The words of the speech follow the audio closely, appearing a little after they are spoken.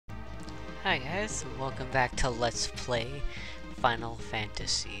Hi guys, and welcome back to Let's Play Final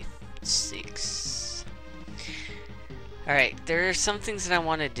Fantasy VI. Alright, there are some things that I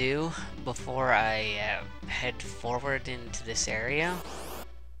want to do before I head forward into this area.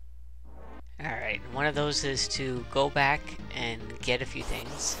 Alright, one of those is to go back and get a few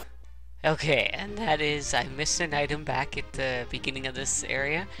things. Okay, and that is, I missed an item back at the beginning of this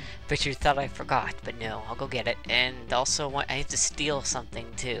area, but you thought I forgot, but no, I'll go get it. And also, I have to steal something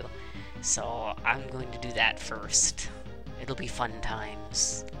too. So I'm going to do that first. It'll be fun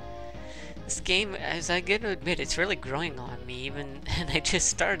times. This game, as I get to admit, it's really growing on me, and I just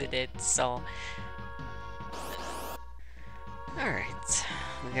started it, so... Alright,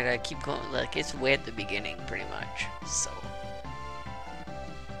 we gotta keep going. Look, it's way at the beginning, pretty much, so...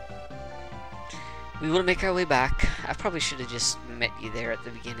 We will make our way back. I probably should have just met you there at the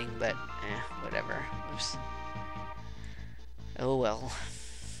beginning, but whatever. Oops. Oh well.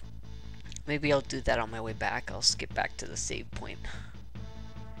 Maybe I'll do that on my way back. I'll skip back to the save point.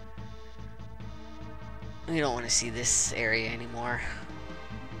 We don't want to see this area anymore.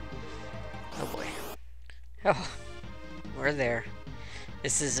 Oh boy. Oh, we're there.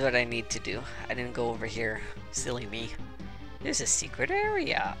 This is what I need to do. I didn't go over here. Silly me. There's a secret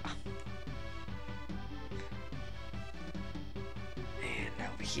area.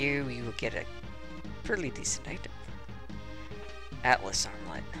 Here we will get a pretty decent item. Atlas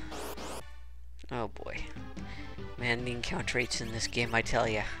armlet. Oh boy. Man, the encounter rates in this game, I tell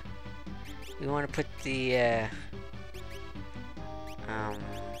ya. We want to put the,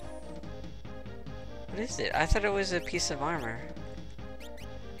 what is it? I thought it was a piece of armor.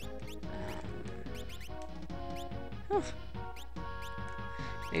 Huh.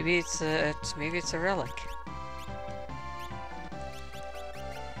 Maybe it's a relic.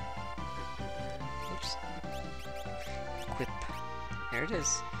 There it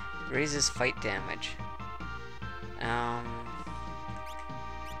is. Raises fight damage.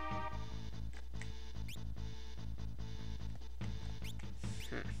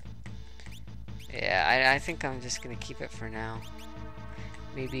 Yeah, I think I'm just gonna keep it for now.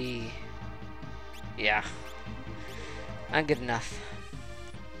 Maybe... Yeah. Not good enough.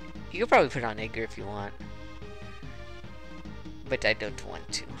 You could probably put it on Edgar if you want. But I don't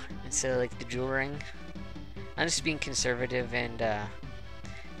want to. Instead of like the jewel ring. I'm just being conservative and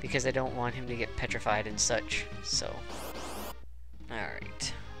because I don't want him to get petrified and such, so.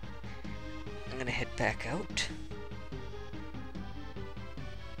 Alright. I'm gonna head back out.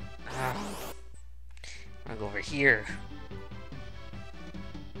 I'm gonna go over here.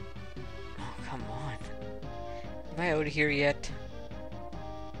 Oh, come on. Am I out of here yet?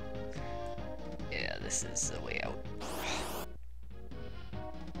 Yeah, this is the way out.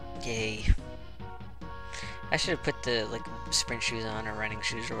 Yay. I should have put the, like, sprint shoes on, or running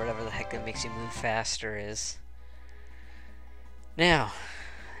shoes, or whatever the heck that makes you move faster is. Now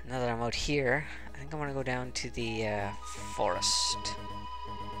that I'm out here, I think I want to go down to the, forest.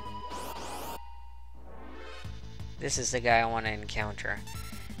 This is the guy I want to encounter.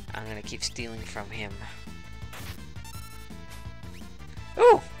 I'm gonna keep stealing from him.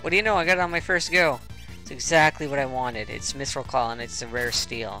 Ooh! What do you know? I got it on my first go. It's exactly what I wanted. It's Mithril Claw, and it's a rare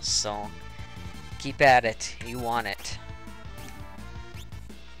steel, so... Keep at it. You want it.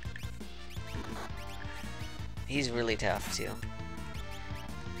 He's really tough, too.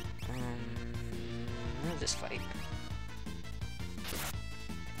 We'll just fight.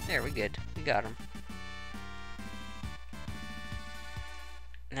 There, we're good. We got him.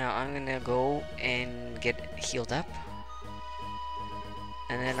 Now, I'm gonna go and get healed up.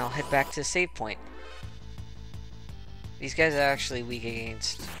 And then I'll head back to the save point. These guys are actually weak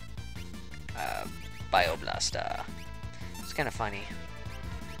against... Bioblaster. It's kind of funny.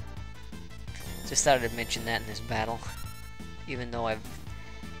 Just thought I'd mention that in this battle. Even though I've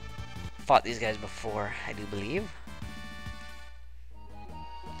fought these guys before, I do believe.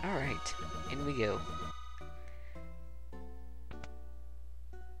 Alright, in we go.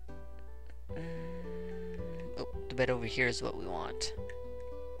 Oh, the bed over here is what we want.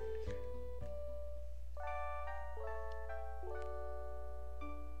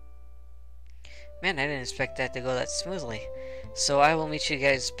 Man, I didn't expect that to go that smoothly. So I will meet you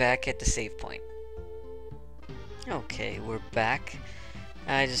guys back at the save point. Okay, we're back.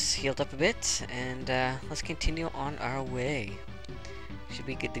 I just healed up a bit, and let's continue on our way. Should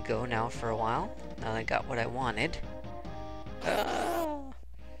be good to go now for a while. Now that I got what I wanted. Alright,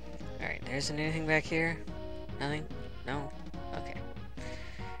 there isn't anything back here? Nothing? No? Okay.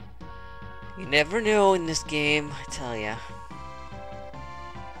 You never know in this game, I tell ya.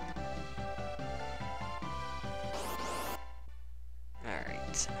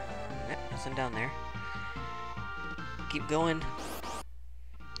 Alright, Nothing down there. Keep going.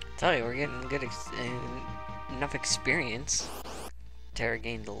 Tell you, we're getting good enough experience to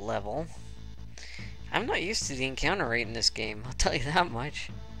gain the level. I'm not used to the encounter rate in this game, I'll tell you that much.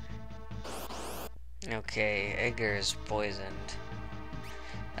 Okay, Edgar is poisoned.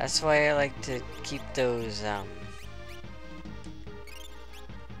 That's why I like to keep those,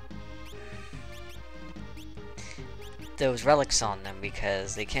 relics on them,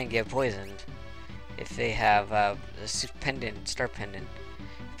 because they can't get poisoned if they have a pendant, star pendant.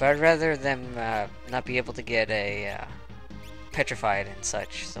 But I'd rather them not be able to get a petrified and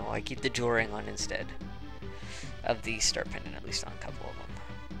such, so I keep the jewel ring on instead of the star pendant, at least on a couple of them.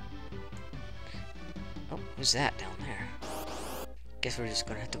 Oh, who's that down there? Guess we're just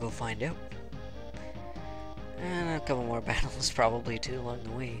gonna have to go find out. And a couple more battles probably too along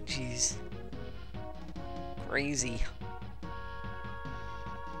the way. Jeez. Crazy.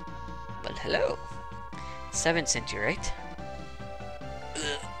 But hello. 7th sent you, right?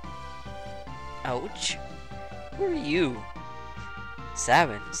 Ugh. Ouch. Who are you?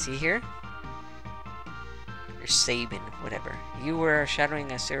 Sabin, see here? Or Sabin, whatever. You were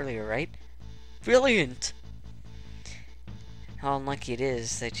shadowing us earlier, right? Brilliant! How unlucky it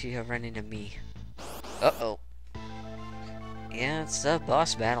is that you have run into me. Uh-oh. Yeah, it's a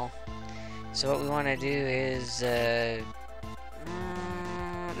boss battle. So what we want to do is,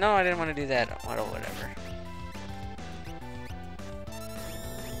 no, I didn't want to do that. Well, whatever.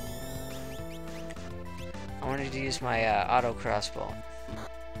 I wanted to use my auto crossbow.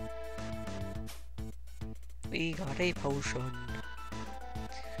 We got a potion.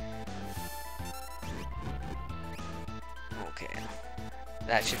 Okay.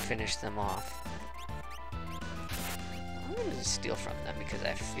 That should finish them off. I'm gonna just steal from them because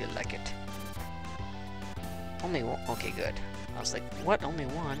I feel like it. Only one? Okay, good. I was like, what? Only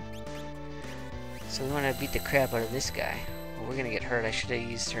one? So we want to beat the crap out of this guy. Well, we're gonna get hurt. I should have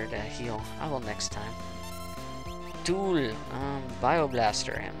used her to heal. I will next time. Tool.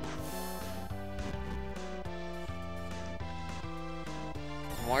 Bioblaster him.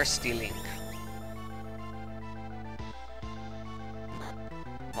 More stealing.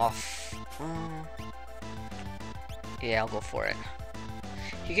 Off. Yeah, I'll go for it.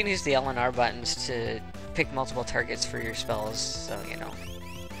 You can use the L and R buttons to pick multiple targets for your spells, so you know.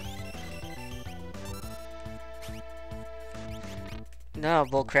 No,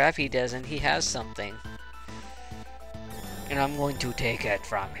 bullcrap, he doesn't. He has something. And I'm going to take it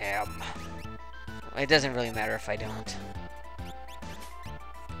from him. It doesn't really matter if I don't.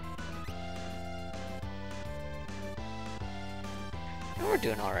 And we're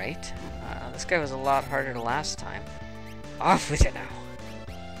doing alright. This guy was a lot harder the last time. Off with it now.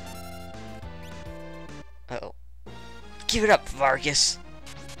 Uh-oh. Give it up, Vargas.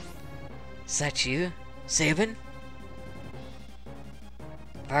 Is that you, Sabin?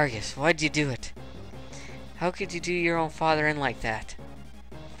 Vargas, why'd you do it? How could you do your own father in like that?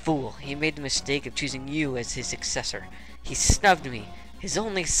 Fool, he made the mistake of choosing you as his successor. He snubbed me, his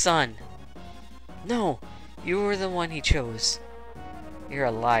only son. No, you were the one he chose. You're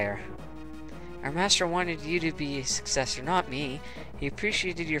a liar. Our master wanted you to be his successor, not me. He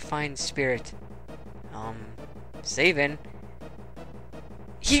appreciated your fine spirit. Sabin?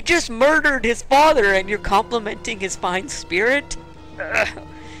 He just murdered his father and you're complimenting his fine spirit? Ugh.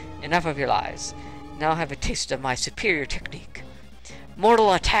 Enough of your lies. Now have a taste of my superior technique.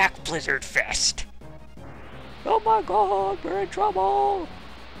 Mortal attack, Blizzard Fist! Oh my god, we're in trouble!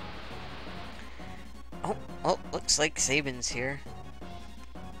 Oh, looks like Sabin's here.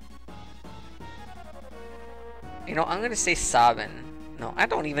 You know, I'm gonna say Sabin. No, I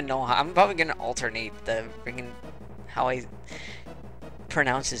don't even know how. I'm probably gonna alternate the freaking how I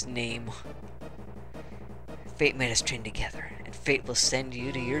pronounce his name. Fate made us train together, and fate will send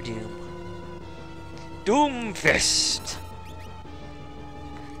you to your doom. Doomfist!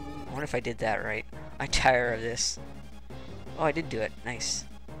 I wonder if I did that right. I'm tired of this. Oh, I did do it. Nice.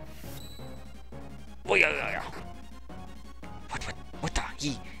 Oh, yeah. What the?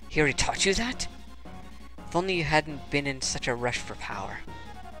 He already taught you that? If only you hadn't been in such a rush for power.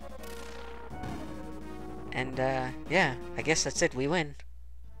 And, yeah, I guess that's it. We win.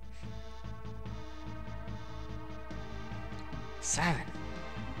 7.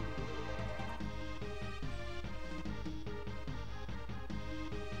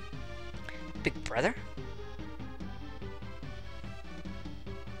 Big brother?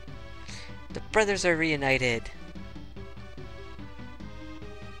 The brothers are reunited.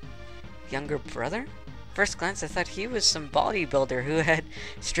 Younger brother? First glance, I thought he was some bodybuilder who had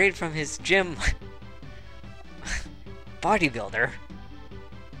strayed from his gym. Bodybuilder?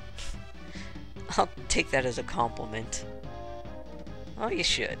 I'll take that as a compliment. Oh, you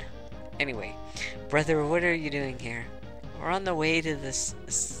should. Anyway, brother, what are you doing here? We're on the way to this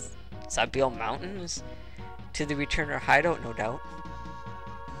Sabil Mountains? To the Returner hideout, no doubt.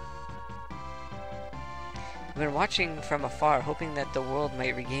 I've been watching from afar, hoping that the world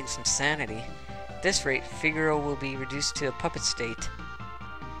might regain some sanity. At this rate, Figaro will be reduced to a puppet state.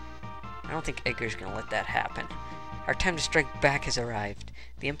 I don't think Edgar's gonna let that happen. Our time to strike back has arrived.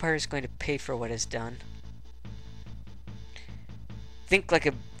 The Empire is going to pay for what is done. Think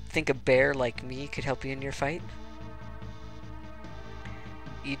a bear like me could help you in your fight?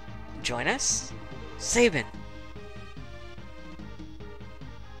 You join us? Sabin!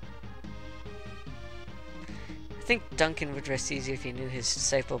 I think Duncan would rest easier if he knew his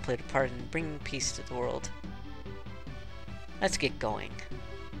disciple played a part in bringing peace to the world. Let's get going.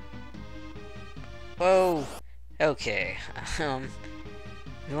 Whoa! Okay,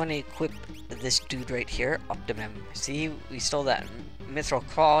 we want to equip this dude right here, Optimum. See, we stole that Mithril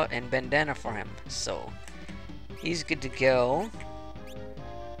Claw and Bandana for him, so he's good to go.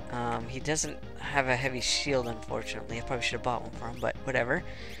 He doesn't have a heavy shield, unfortunately. I probably should have bought one for him, but whatever.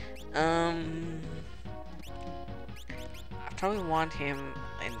 I probably want him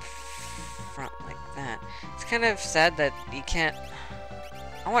in front like that. It's kind of sad that you can't...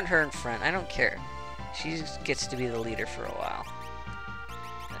 I want her in front. I don't care. She gets to be the leader for a while.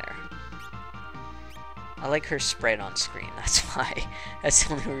 There. I like her spread on screen. That's why. That's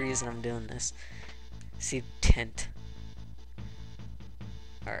the only reason I'm doing this. See, tent.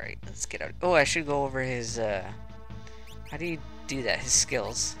 Alright, let's get out. Oh, I should go over his, how do you do that? His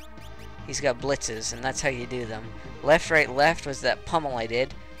skills. He's got blitzes, and that's how you do them. Left, right, left was that pummel I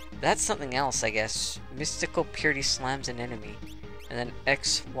did. That's something else, I guess. Mystical Purity slams an enemy. And then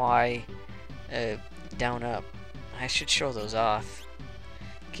X, Y, down, up. I should show those off.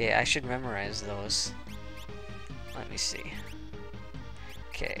 Okay, I should memorize those. Let me see.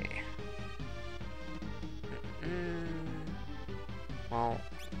 Okay. Well,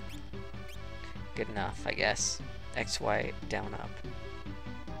 good enough, I guess. X, Y, down, up.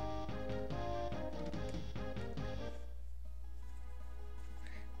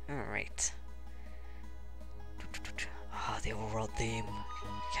 Alright. Ah, the overworld theme.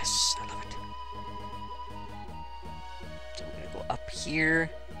 Yes, I love it. So we're gonna go up here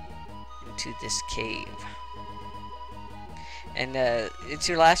into this cave. And it's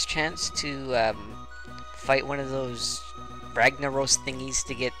your last chance to fight one of those Ragnaros thingies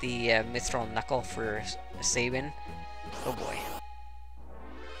to get the Mithril Knuckle for Sabin. Oh boy.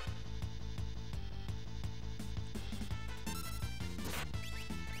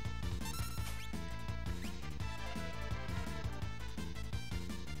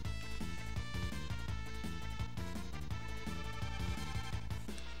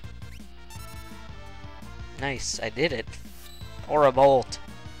 Nice, I did it. Or a bolt.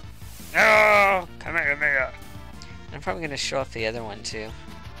 No! Kamehameha! I'm probably gonna show off the other one too.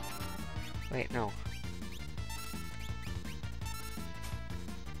 Wait, no.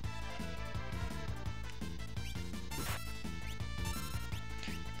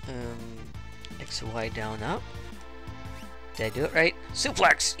 X, Y, down, up. Did I do it right?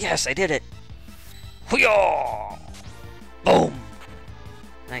 Suplex! Yes, I did it! Hoo-yah! Boom!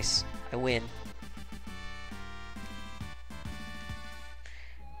 Nice. I win.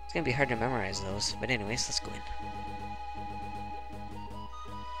 It's gonna be hard to memorize those, but anyways, let's go in.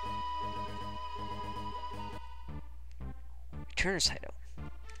 Returner's hideout.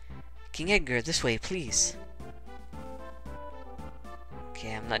 King Edgar, this way, please.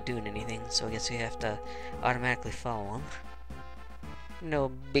 Okay, I'm not doing anything, so I guess we have to automatically follow him.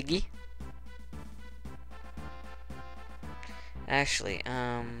 No biggie. Actually,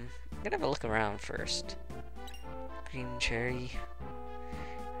 I'm gonna have a look around first. Green cherry.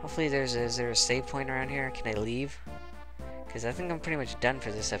 Hopefully is there a save point around here? Can I leave? Because I think I'm pretty much done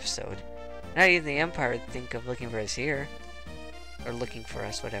for this episode. Not even the Empire would think of looking for us here. Or looking for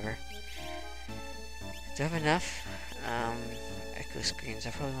us, whatever. Do I have enough? Echo screens.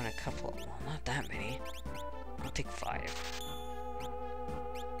 I probably want a couple. Well, not that many. I'll take 5.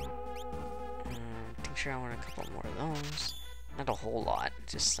 I think sure I want a couple more of those. Not a whole lot,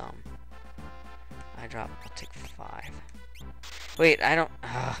 just some. I'll take 5. Wait, I don't...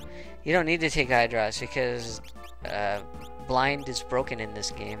 you don't need to take eye drops because blind is broken in this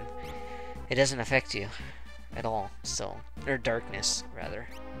game. It doesn't affect you at all, so... Or darkness, rather.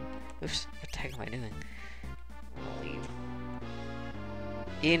 Oops, what the heck am I doing? I'll leave.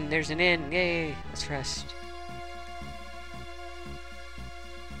 In, there's an inn! Yay! Let's rest.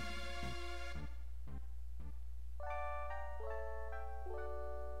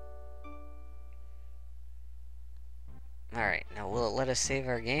 us save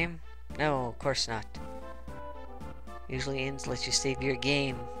our game? No, of course not. Usually inns let you save your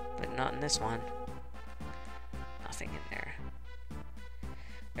game, but not in this one. Nothing in there.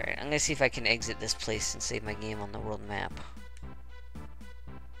 Alright, I'm gonna see if I can exit this place and save my game on the world map.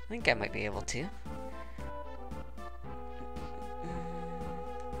 I think I might be able to.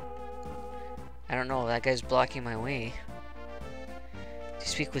 I don't know, that guy's blocking my way. Do you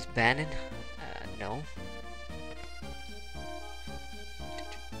speak with Bannon? No.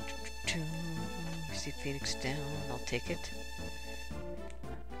 See Phoenix down, I'll take it.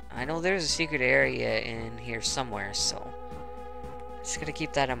 I know there's a secret area in here somewhere, so just gotta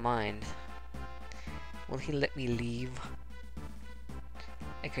keep that in mind. Will he let me leave?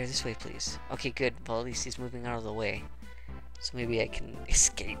 Edgar, this way, please. Okay, good. Well, at least he's moving out of the way. So maybe I can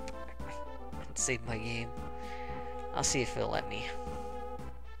escape and save my game. I'll see if he'll let me.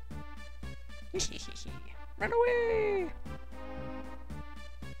 Run away!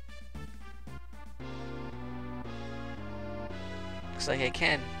 Looks like I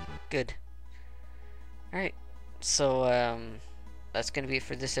can. Good. Alright. So, that's gonna be it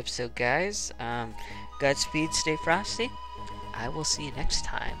for this episode, guys. Godspeed, stay frosty. I will see you next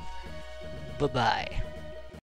time. Bye-bye.